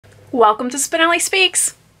Welcome to Spenelli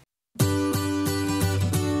Speaks.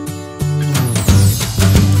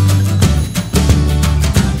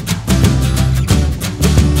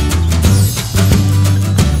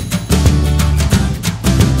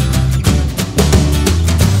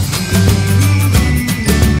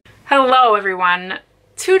 Hello everyone.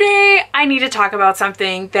 Today I need to talk about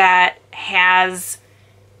something that has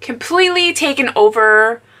completely taken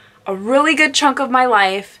over a really good chunk of my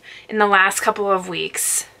life in the last couple of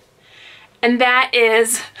weeks. And that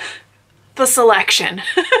is the selection.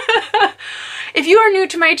 If you are new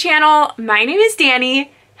to my channel, my name is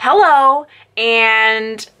Danny. Hello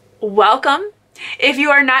and welcome. If you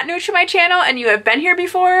are not new to my channel and you have been here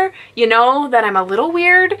before, you know that I'm a little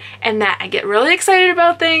weird and that I get really excited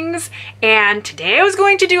about things. And today I was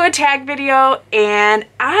going to do a tag video and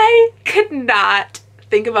I could not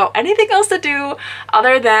think about anything else to do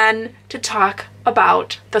other than to talk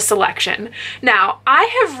about the selection. Now,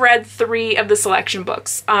 I have read 3 of the selection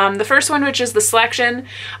books. The first one, which is the selection,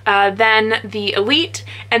 then the elite,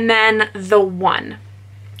 and then the one.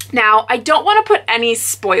 Now, I don't want to put any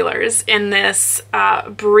spoilers in this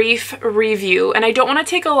brief review, and I don't want to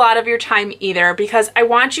take a lot of your time either, because I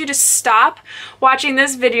want you to stop watching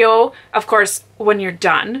this video, of course, when you're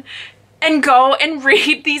done, and go and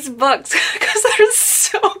read these books, because they're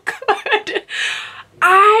so good.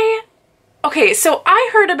 Okay, so I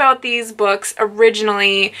heard about these books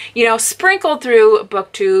originally, you know, sprinkled through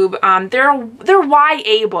booktube. They're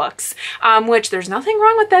YA books, which there's nothing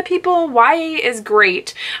wrong with that, people. YA is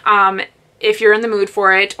great if you're in the mood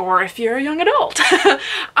for it or if you're a young adult.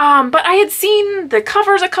 But I had seen the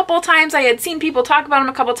covers a couple of times. I had seen people talk about them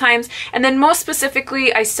a couple of times. And then most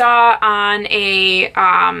specifically, I saw on a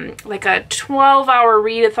like a 12-hour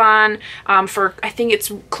readathon for, I think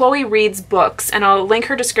it's Chloe Reads Books, and I'll link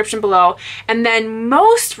her description below. And then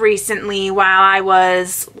most recently, while I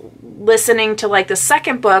was listening to like the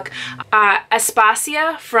second book,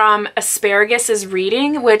 Aspasia from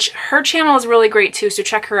Asparagusisreading, which her channel is really great too, so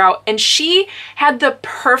check her out. And she had the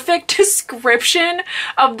perfect description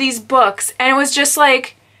of these books, and it was just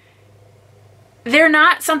like, they're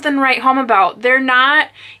not something to write home about. They're not,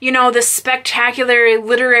 you know, the spectacular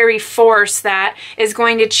literary force that is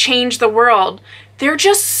going to change the world. They're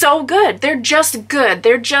just so good. They're just good.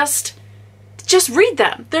 They're just read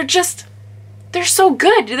them. They're so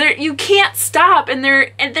good. You can't stop, and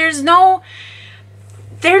they're not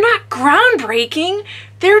groundbreaking.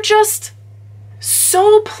 They're just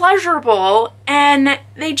so pleasurable, and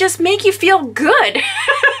they just make you feel good.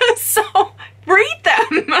 So read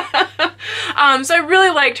them. So I really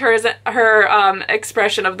liked her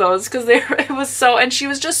expression of those, because it was so, and she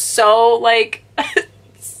was just so like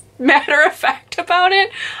matter of fact about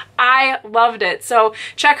it. I loved it. So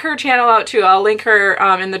check her channel out too. I'll link her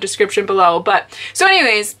in the description below. But so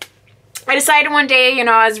anyways, I decided one day, you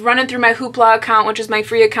know, I was running through my Hoopla account, which is my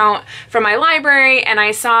free account from my library, and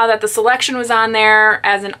I saw that the selection was on there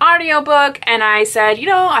as an audiobook, and I said, you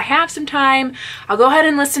know, I have some time. I'll go ahead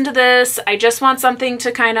and listen to this. I just want something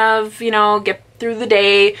to kind of, you know, get through the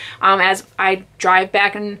day as I drive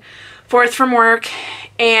back and forth from work.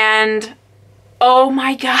 And oh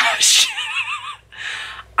my gosh,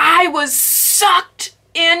 I was sucked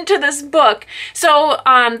into this book. So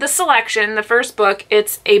the selection, the first book,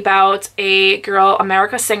 it's about a girl,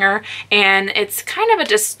 America Singer, and it's kind of a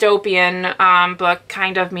dystopian book,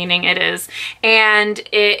 kind of, meaning it is, and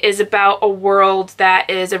it is about a world that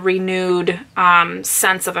is a renewed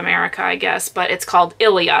sense of America, I guess, but it's called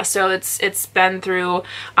Ilia. So it's been through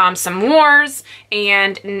some wars,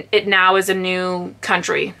 and it now is a new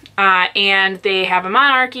country. And they have a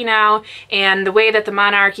monarchy now, and the way that the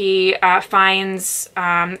monarchy finds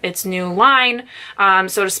its new line,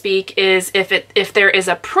 so to speak, is if there is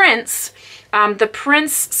a prince, the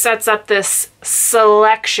prince sets up this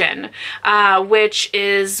selection, which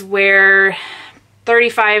is where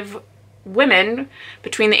 35 women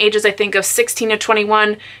between the ages, I think, of 16 to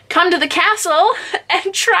 21 come to the castle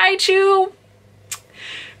and try to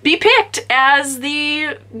be picked as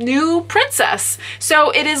the new princess. So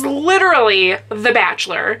it is literally The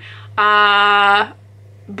Bachelor,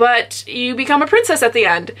 but you become a princess at the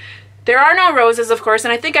end. There are no roses, of course,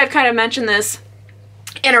 and I think I've kind of mentioned this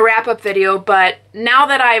in a wrap-up video, but now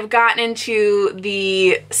that I've gotten into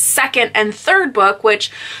the second and third book, which,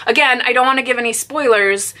 again, I don't want to give any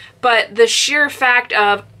spoilers, but the sheer fact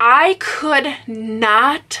of I could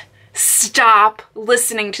not stop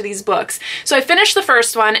listening to these books. So I finished the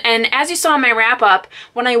first one, and as you saw in my wrap-up,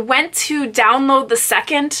 when I went to download the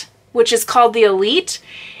second, which is called The Elite,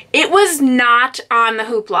 it was not on the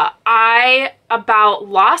Hoopla. I about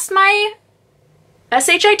lost my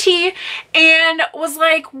S-H-I-T, and was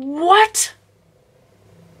like, what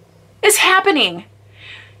is happening?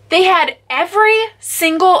 They had every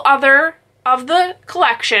single other of the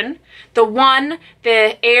collection, the one,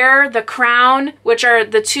 the Heir, the Crown, which are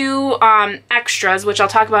the two extras, which I'll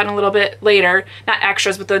talk about in a little bit later. Not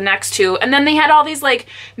extras, but the next two. And then they had all these like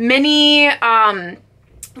mini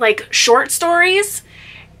like short stories,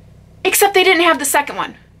 except they didn't have the second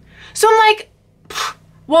one. So I'm like,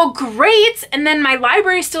 well, great. And then my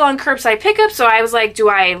library's still on curbside pickup, so I was like, do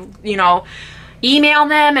I, you know, email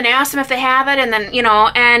them and ask them if they have it? And then, you know,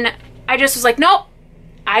 and I just was like, nope,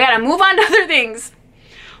 I gotta move on to other things.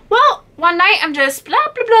 Well, one night I'm just blah,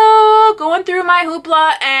 blah, blah, going through my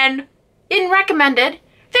hoopla, and in recommended,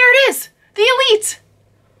 there it is, The Elite.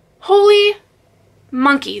 Holy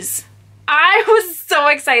monkeys. I was so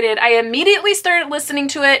excited. I immediately started listening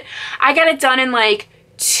to it. I got it done in like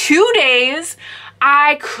 2 days.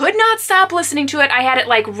 I could not stop listening to it. I had it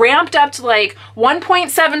like ramped up to like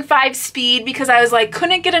 1.75 speed because I was like,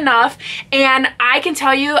 couldn't get enough. And I can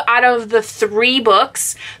tell you, out of the 3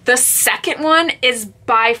 books, the second one is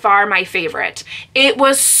by far my favorite. It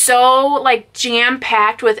was so like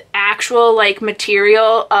jam-packed with actual like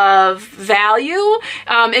material of value.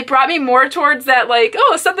 It brought me more towards that like,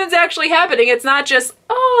 oh, something's actually happening. It's not just,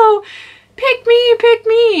 oh, pick me, pick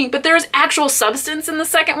me. But there's actual substance in the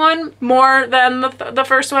second one more than the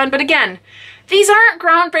first one. But again, these aren't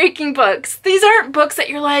groundbreaking books. These aren't books that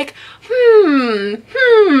you're like,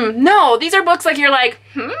 No, these are books like you're like,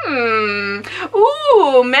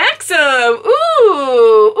 ooh, Maxim,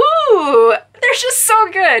 ooh. They're just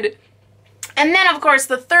so good. And then, of course,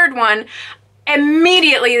 the third one,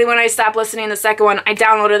 immediately when I stopped listening to the second one, I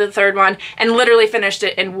downloaded the third one and literally finished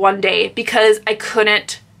it in 1 day because I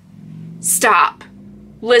couldn't stop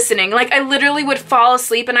listening. Like, I literally would fall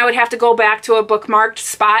asleep and I would have to go back to a bookmarked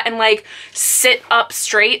spot and like sit up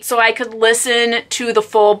straight so I could listen to the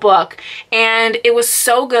full book. And it was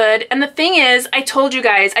so good. And the thing is, I told you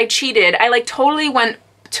guys, I cheated. I like totally went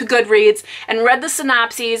to Goodreads and read the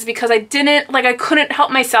synopses because I couldn't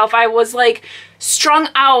help myself. I was like strung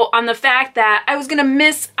out on the fact that I was gonna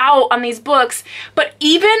miss out on these books. But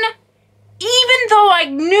even though I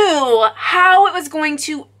knew how it was going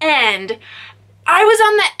to end, I was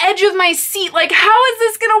on the edge of my seat, like, how is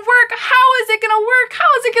this gonna work? How is it gonna work? How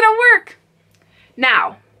is it gonna work?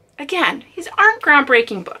 Now, again, these aren't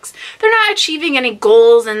groundbreaking books. They're not achieving any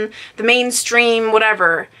goals in the mainstream,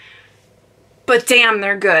 whatever. But damn,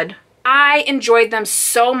 they're good. I enjoyed them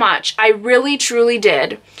so much. I really, truly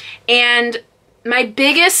did. And my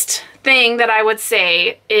biggest thing that I would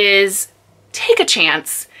say is take a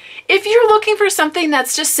chance. If you're looking for something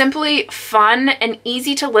that's just simply fun and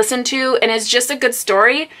easy to listen to and is just a good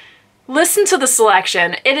story, listen to The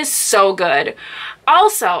Selection. It is so good.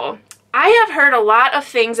 Also, I have heard a lot of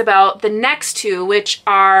things about the next two, which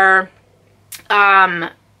are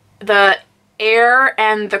the Heir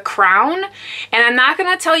and The Crown. And I'm not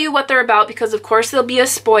going to tell you what they're about because, of course, there'll be a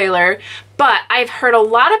spoiler. But I've heard a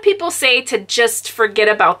lot of people say to just forget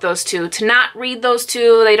about those two, to not read those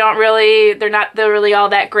two. They're not really all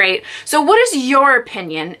that great. So what is your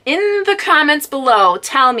opinion? In the comments below,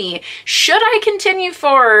 tell me, should I continue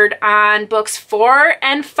forward on books 4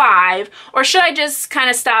 and 5, or should I just kind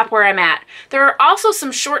of stop where I'm at? There are also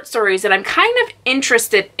some short stories that I'm kind of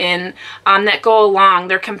interested in that go along.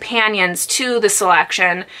 They're companions to The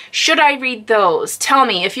Selection. Should I read those? Tell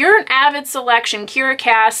me, if you're an avid Selection,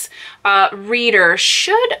 kieracass reader,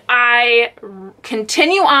 should I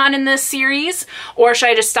continue on in this series or should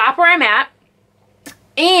I just stop where I'm at?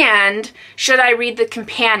 And should I read the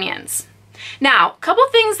companions? Now, a couple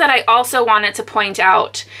things that I also wanted to point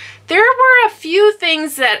out. There were a few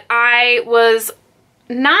things that I was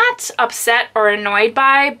not upset or annoyed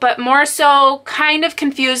by, but more so kind of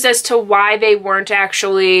confused as to why they weren't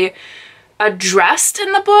actually addressed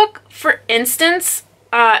in the book. For instance,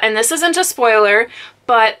 and this isn't a spoiler,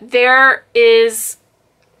 but there is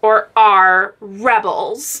or are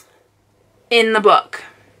rebels in the book.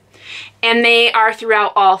 And they are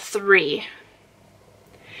throughout all 3.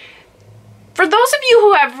 For those of you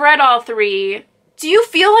who have read all 3, do you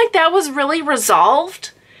feel like that was really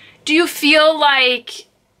resolved? Do you feel like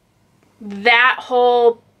that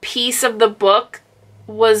whole piece of the book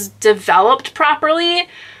was developed properly?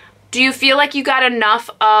 Do you feel like you got enough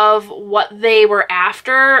of what they were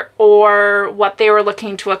after or what they were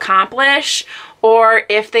looking to accomplish, or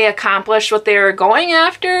if they accomplished what they were going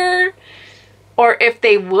after, or if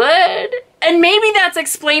they would? And maybe that's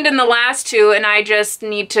explained in the last 2 and I just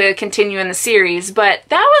need to continue in the series, but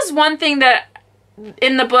that was one thing that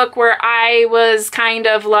in the book where I was kind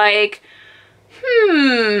of like,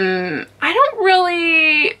 I don't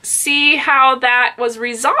really see how that was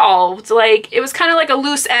resolved. Like, it was kind of like a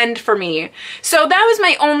loose end for me. So that was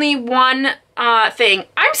my only one thing.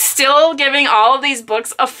 I'm still giving all of these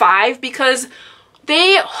books a 5 because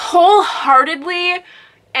they wholeheartedly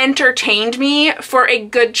entertained me for a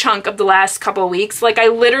good chunk of the last couple weeks. Like, I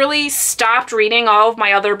literally stopped reading all of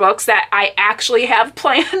my other books that I actually have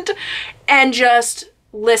planned and just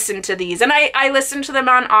listened to these. And I listened to them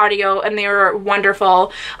on audio and they were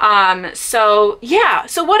wonderful. So yeah.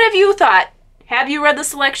 So what have you thought? Have you read the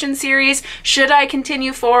Selection series? Should I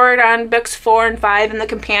continue forward on books 4 and 5 and the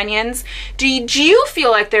companions? Do you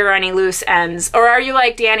feel like there are any loose ends? Or are you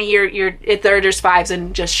like, Danny, they're just 5s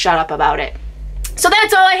and just shut up about it? So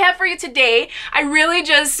that's all I have for you today. I really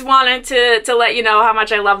just wanted to let you know how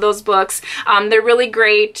much I love those books. They're really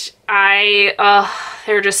great.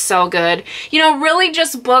 They're just so good. You know, really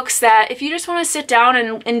just books that if you just want to sit down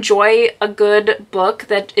and enjoy a good book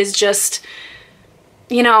that is just,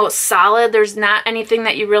 you know, solid, there's not anything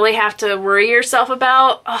that you really have to worry yourself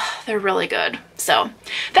about. Oh, they're really good. So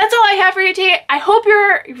that's all I have for you today. I hope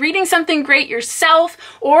you're reading something great yourself,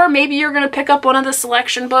 or maybe you're going to pick up one of the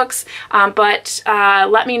Selection books, but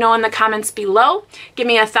let me know in the comments below. Give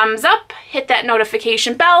me a thumbs up, hit that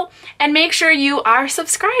notification bell, and make sure you are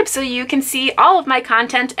subscribed so you can see all of my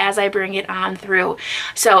content as I bring it on through.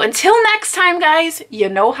 So until next time, guys, you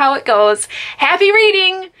know how it goes. Happy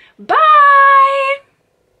reading. Bye!